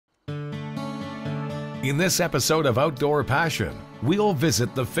In this episode of Outdoor Passion, we'll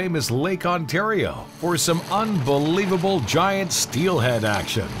visit the famous Lake Ontario for some unbelievable giant steelhead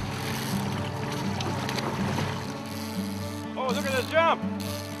action. Oh, look at this jump!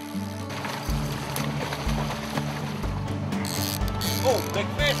 Oh, big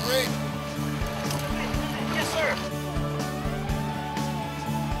fish, Ray! Yes, sir!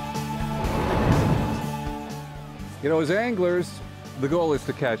 You know, as anglers, the goal is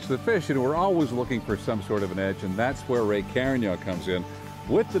to catch the fish, and we're always looking for some sort of an edge, and that's where Ray Carignan comes in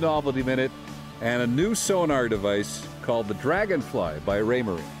with the Novelty Minute and a new sonar device called the Dragonfly by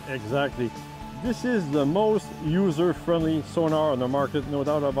Raymarine. Exactly. This is the most user-friendly sonar on the market, no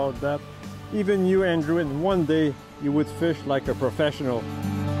doubt about that. Even you, Andrew, in one day, you would fish like a professional.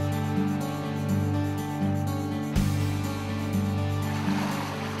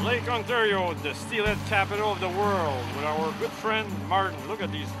 Lake Ontario, the steelhead capital of the world, with our good friend Martin. Look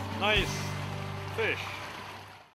at these nice fish.